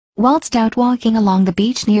Whilst out walking along the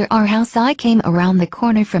beach near our house, I came around the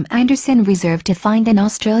corner from Anderson Reserve to find an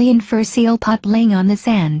Australian fur seal pup laying on the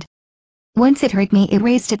sand. Once it heard me, it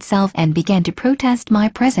raised itself and began to protest my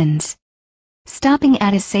presence. Stopping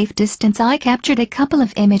at a safe distance, I captured a couple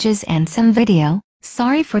of images and some video,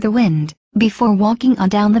 sorry for the wind, before walking on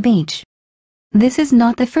down the beach. This is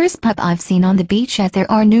not the first pup I've seen on the beach, as there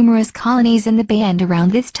are numerous colonies in the bay, and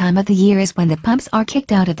around this time of the year is when the pups are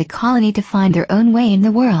kicked out of the colony to find their own way in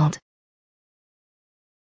the world.